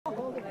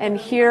And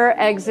here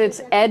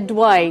exits Ed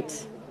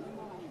Dwight.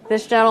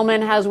 This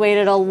gentleman has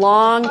waited a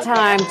long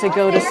time to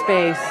go to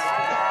space.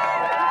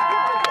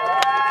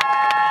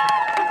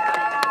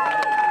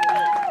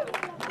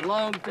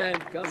 Long time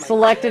coming.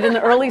 Selected in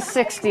the early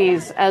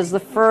 60s as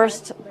the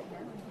first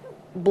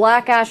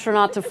black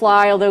astronaut to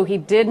fly, although he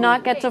did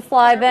not get to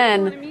fly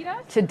then,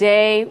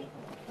 today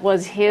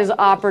was his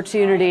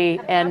opportunity,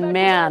 and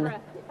man,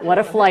 what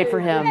a flight for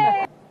him.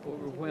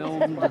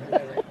 Overwhelmed,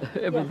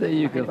 everything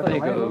you can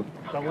think of.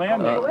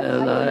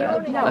 And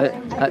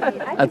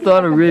I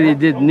thought I really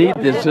didn't need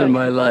this in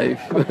my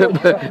life,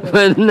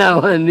 but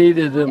now I need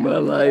it in my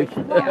life.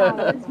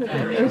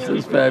 This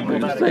is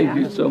fabulous. Thank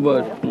you so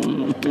much.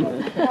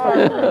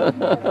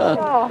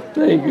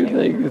 Thank you,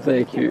 thank you,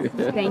 thank you.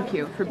 Thank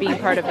you for being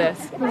part of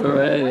this. All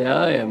right,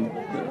 I am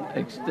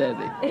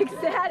ecstatic.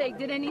 Ecstatic.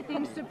 Did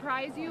anything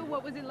surprise you?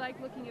 What was it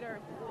like looking at Earth?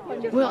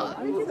 Well,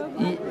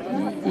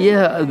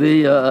 yeah,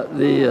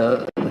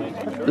 the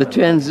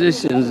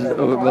transitions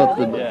about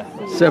the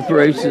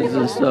separations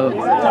and stuff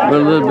were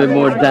a little bit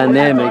more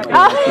dynamic.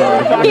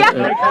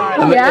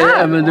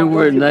 I mean, they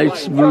were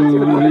nice,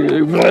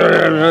 smooth,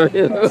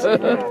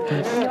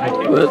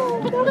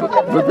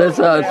 but that's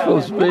how it's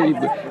supposed to be.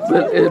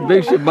 But it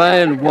makes your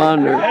mind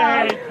wander.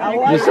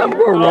 There's something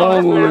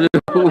wrong with it.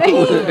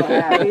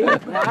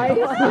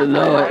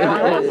 No,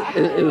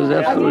 it was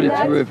absolutely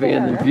terrific,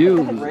 and the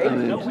views. I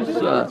mean,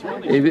 just,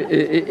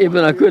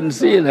 even I couldn't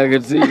see it, I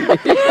could see it.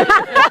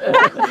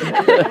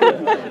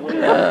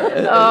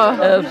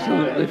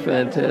 Absolutely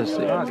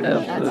fantastic.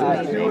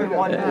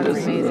 Absolutely.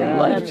 This is a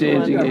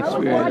life-changing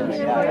experience.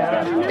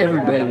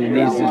 Everybody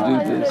needs to do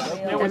this.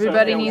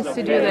 Everybody needs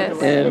to do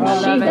this. And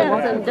she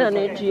hasn't done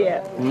it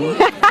yet.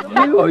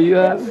 Oh, you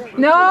have?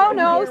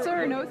 No,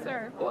 sir. No,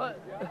 sir. What?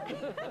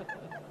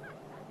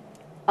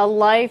 A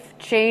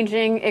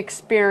life-changing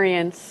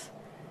experience.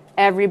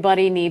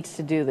 Everybody needs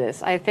to do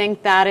this. I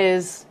think that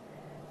is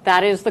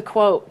the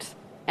quote,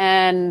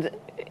 and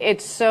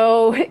it's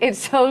so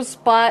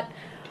spot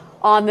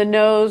on the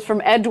nose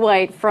from Ed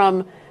Dwight,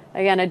 from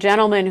again a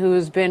gentleman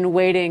who's been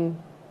waiting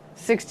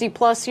 60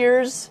 plus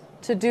years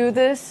to do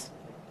this.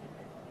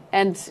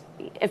 And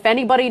if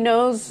anybody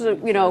knows,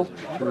 about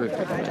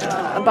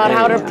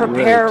how to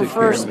prepare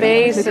for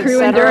space, the crew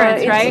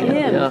endurance, right? It's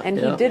him, and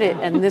he did it.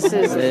 And this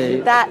is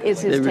that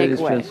is his takeaway. They really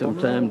spent some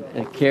time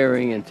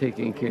caring and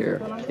taking care.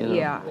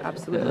 Yeah,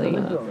 absolutely.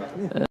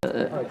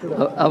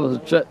 I was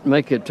trying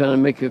to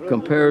make a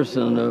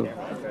comparison of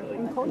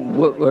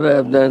what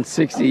I've done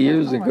 60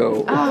 years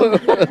ago. Oh,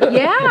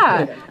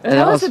 yeah.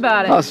 Tell us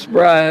about it. How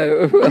spry.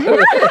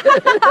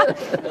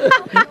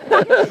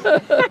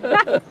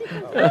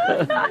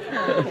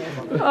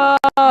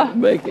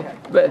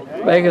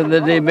 Back in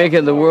the day,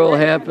 making the world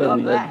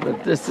happen.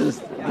 But this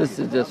is just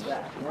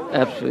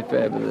absolutely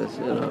fabulous,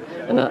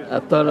 And I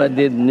thought I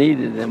didn't need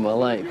it in my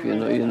life,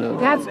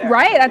 That's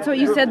right. That's what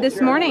you said this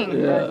morning.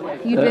 Yeah.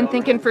 You've been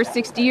thinking for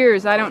 60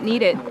 years, I don't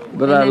need it.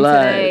 But I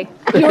lied.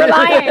 You were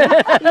lying.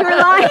 You were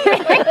lying.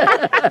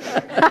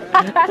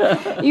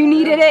 You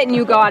needed it and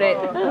you got it.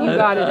 You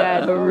got it,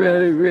 Ed. I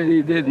really,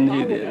 really didn't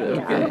need it.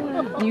 Okay.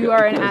 You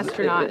are an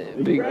astronaut.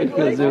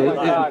 Because it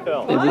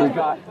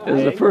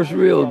was the first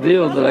real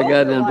deal that I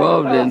got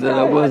involved in that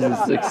I wasn't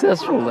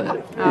successful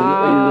at.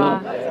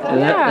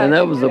 And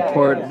that was a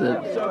part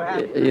that,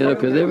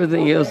 because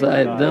everything else I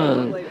had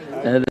done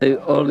had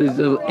all these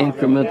little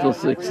incremental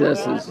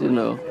successes,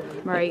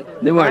 Right.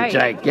 They weren't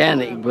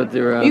gigantic, but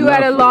they were. You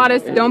had a lot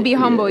of. Don't be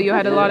humble. You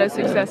had a lot of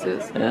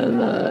successes.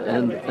 And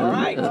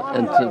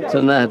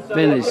to not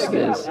finish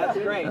this,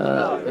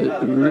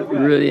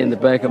 really in the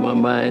back of my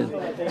mind,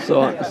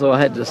 so I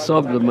had to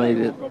sublimate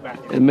it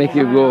and make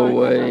it go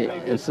away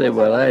and say,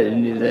 well, I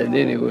didn't need that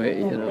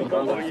anyway,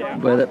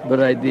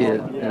 But I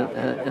did,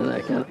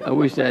 and I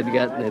wish I'd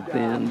gotten it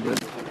then, but.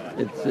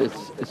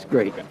 It's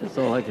great. That's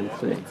all I can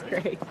say. It's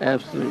great.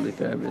 Absolutely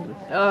fabulous.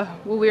 Well,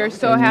 we are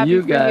so happy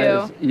you for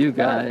guys, you. You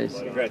guys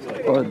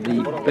are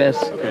the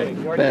best of the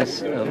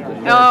best of the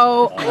best.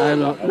 Oh.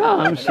 No,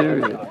 I'm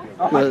serious.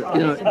 But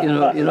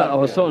I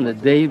was talking to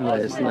Dave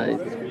last night.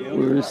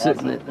 We were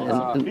sitting and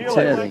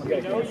chatting.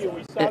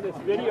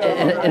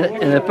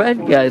 And the fat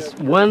guy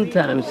one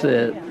time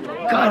said,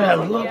 God, I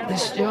love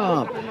this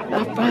job.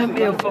 I find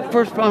me a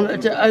first founder.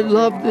 I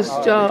love this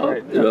job.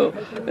 Look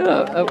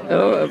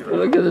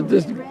at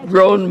this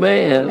grown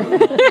man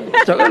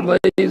talking about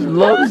he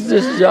loves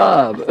this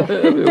job.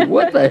 I mean,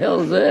 what the hell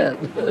is that?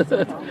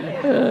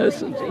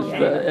 It's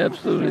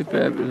absolutely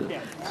fabulous.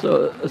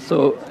 So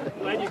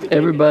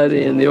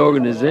everybody in the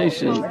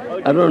organization,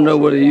 I don't know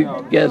whether you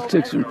guys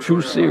took some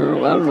truth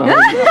serum. I don't know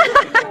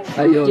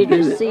how you did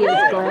did you it. see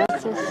his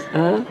glasses?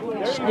 Huh?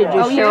 Did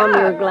you show him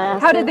your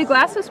glasses? How did the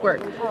glasses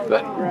work?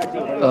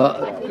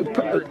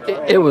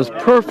 It was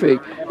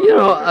perfect.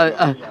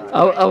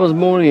 I was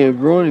moaning and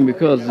groaning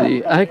because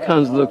the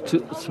icons looked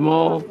too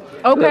small.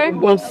 Okay.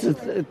 Once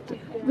the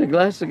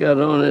glasses got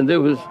on and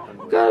there was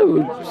God,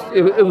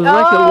 it was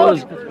like it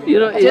was, you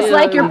know. Just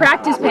like your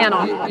practice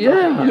panel.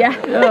 Yeah. Yeah.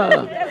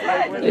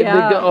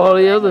 Because all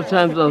the other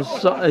times I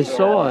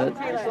saw it,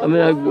 I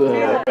mean,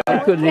 I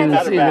couldn't even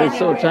see it. It was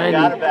so tiny.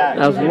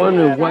 I was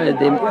wondering why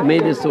they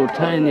made it so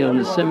tiny on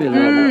the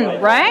simulator.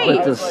 Right.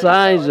 But the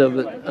size of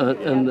it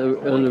and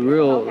the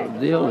real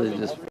deal is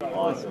just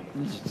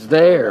it's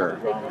there,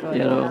 you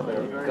know.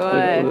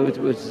 Good.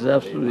 Which is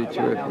absolutely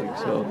terrific.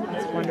 So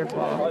That's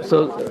wonderful.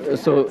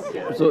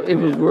 so it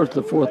was worth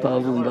the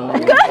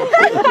 $4,000.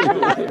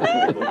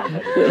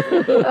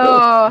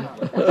 Oh,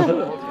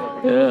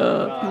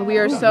 Yeah. we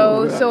are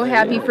so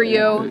happy for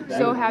you.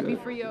 So happy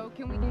for you.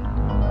 Can we?